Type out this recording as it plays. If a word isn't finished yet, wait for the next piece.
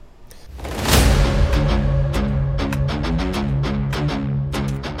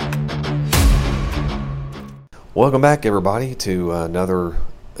Welcome back, everybody, to another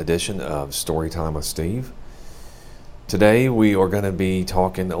edition of Storytime with Steve. Today we are going to be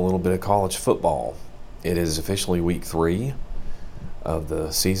talking a little bit of college football. It is officially week 3 of the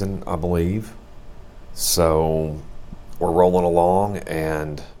season, I believe. So we're rolling along,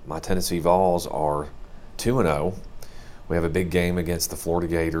 and my Tennessee Vols are 2-0. We have a big game against the Florida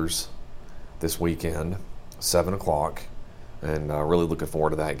Gators this weekend, 7 o'clock, and really looking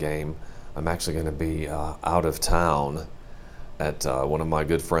forward to that game. I'm actually going to be out of town at one of my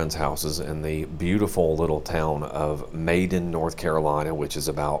good friends' houses in the beautiful little town of Maiden, North Carolina, which is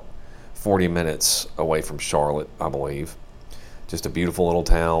about 40 minutes away from Charlotte, I believe. Just a beautiful little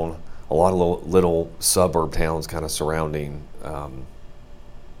town, a lot of little suburb towns kind of surrounding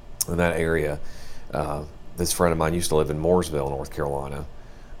in that area. This friend of mine used to live in Mooresville, North Carolina,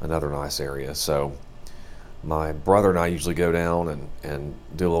 another nice area. So my brother and I usually go down and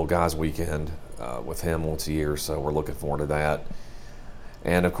do a little guys' weekend with him once a year, so we're looking forward to that.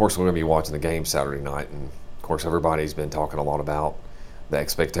 And, of course, we're going to be watching the game Saturday night. And, of course, everybody's been talking a lot about the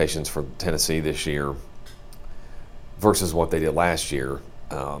expectations for Tennessee this year versus what they did last year.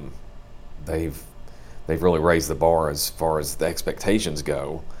 They've really raised the bar as far as the expectations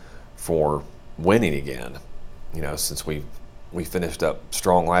go for winning again. You know, since we finished up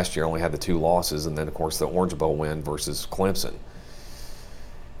strong last year, only had the 2 losses, and then, of course, the Orange Bowl win versus Clemson.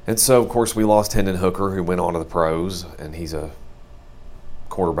 And so, of course, we lost Hendon Hooker, who went on to the pros, and he's a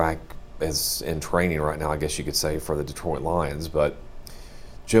quarterback is in training right now, I guess you could say, for the Detroit Lions. But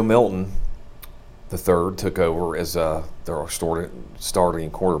Joe Milton, the third, took over as their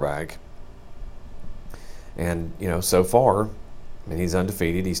starting quarterback. And, you know, so far, I mean, he's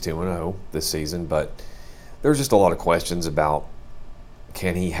undefeated. He's 2-0 this season, but there's just a lot of questions about,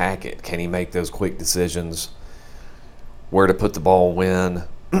 can he hack it? Can he make those quick decisions? Where to put the ball when?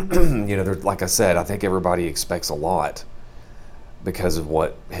 You know, like I said, I think everybody expects a lot because of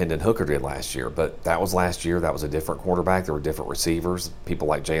what Hendon Hooker did last year. But that was last year. That was a different quarterback. There were different receivers. People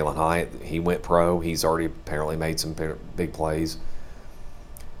like Jalen Hyatt, he went pro. He's already apparently made some big plays.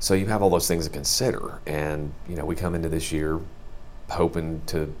 So you have all those things to consider. And, you know, we come into this year hoping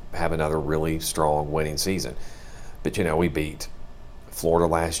to have another really strong winning season. But, you know, we beat Florida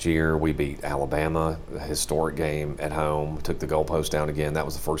last year. We beat Alabama, a historic game at home, took the goalpost down again. That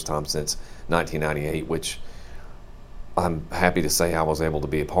was the first time since 1998, which I'm happy to say I was able to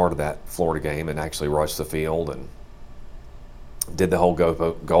be a part of that Florida game and actually rush the field and did the whole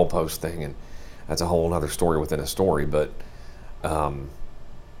goalpost thing. And that's a whole other story within a story. But I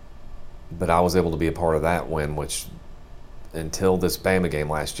was able to be a part of that win, which until this Bama game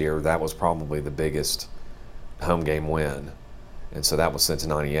last year, that was probably the biggest home game win. And so that was since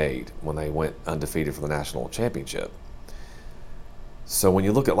 98 when they went undefeated for the national championship. So when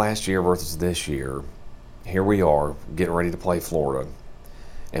you look at last year versus this year, here we are getting ready to play Florida.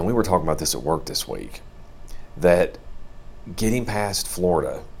 And we were talking about this at work this week, that getting past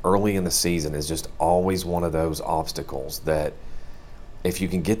Florida early in the season is just always one of those obstacles that if you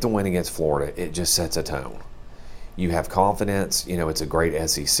can get the win against Florida, it just sets a tone. You have confidence. You know, it's a great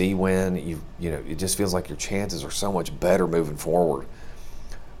SEC win. You know, it just feels like your chances are so much better moving forward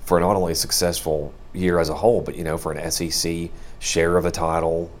for not only a successful year as a whole, but, you know, for an SEC share of a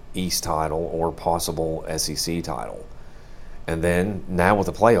title, East title, or possible SEC title. And then now with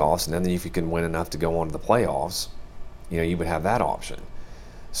the playoffs, and then if you can win enough to go on to the playoffs, you know, you would have that option.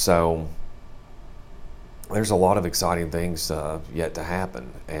 So there's a lot of exciting things yet to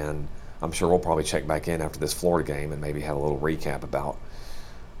happen. And I'm sure we'll probably check back in after this Florida game and maybe have a little recap about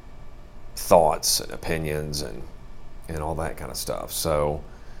thoughts and opinions and all that kind of stuff. So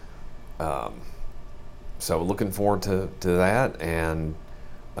looking forward to that, and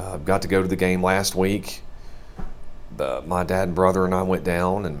got to go to the game last week. My dad and brother and I went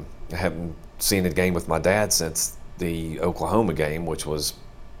down, and I haven't seen a game with my dad since the Oklahoma game, which was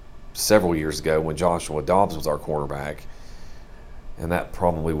several years ago when Joshua Dobbs was our quarterback. And that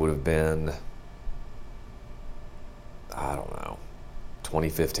probably would have been, I don't know,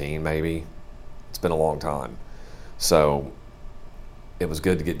 2015 maybe. It's been a long time. So it was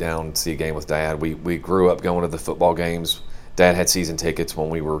good to get down and see a game with Dad. We grew up going to the football games. Dad had season tickets when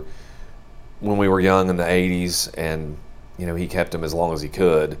we were young in the 80s, and, you know, he kept them as long as he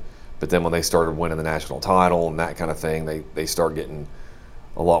could. But then when they started winning the national title and that kind of thing, they start getting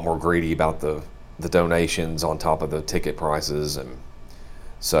a lot more greedy about the donations on top of the ticket prices, and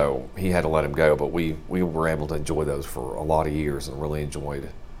so he had to let him go. But we were able to enjoy those for a lot of years and really enjoyed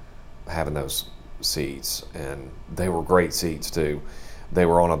having those seats. And they were great seats too. They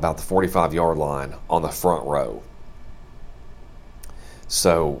were on about the 45-yard line on the front row.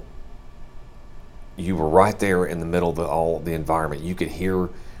 So you were right there in the middle of all the environment. You could hear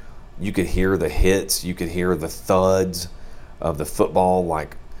the hits, you could hear the thuds of the football.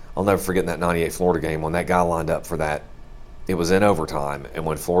 Like, I'll never forget in that 98 Florida game when that guy lined up for that. It was in overtime, and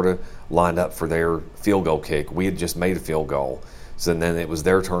when Florida lined up for their field goal kick, we had just made a field goal. So then it was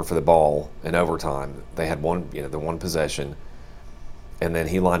their turn for the ball in overtime. They had the one possession, and then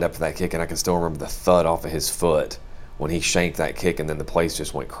he lined up for that kick, and I can still remember the thud off of his foot when he shanked that kick, and then the place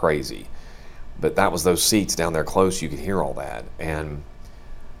just went crazy. But that was those seats down there close. You could hear all that, and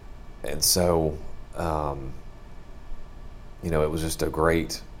so it was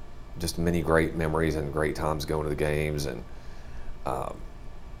just many great memories and great times going to the games, and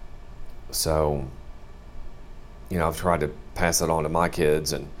so I've tried to pass it on to my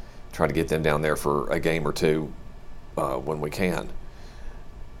kids and try to get them down there for a game or two when we can.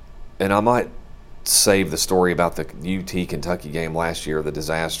 And I might save the story about the UT Kentucky game last year, the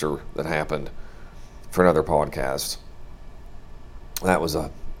disaster that happened, for another podcast. That was a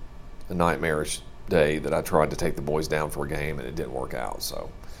nightmarish day that I tried to take the boys down for a game and it didn't work out.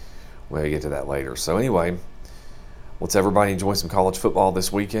 So we'll get to that later. So anyway, let's everybody enjoy some college football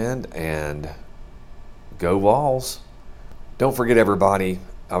this weekend, and go Vols. Don't forget, everybody,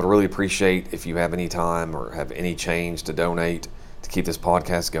 I would really appreciate if you have any time or have any change to donate to keep this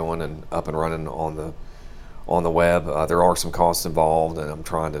podcast going and up and running on the web. There are some costs involved, and I'm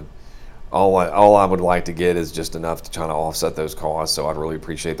trying to all I would like to get is just enough to try to offset those costs. So I'd really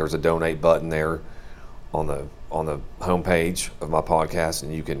appreciate, there's a donate button there on the homepage of my podcast,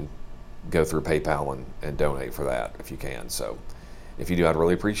 and you can go through PayPal and donate for that if you can. So if you do, I'd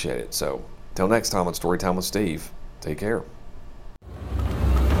really appreciate it. So till next time on Storytime with Steve, take care.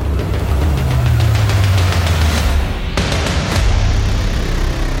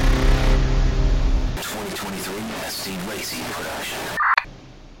 2023 SC Racing Production.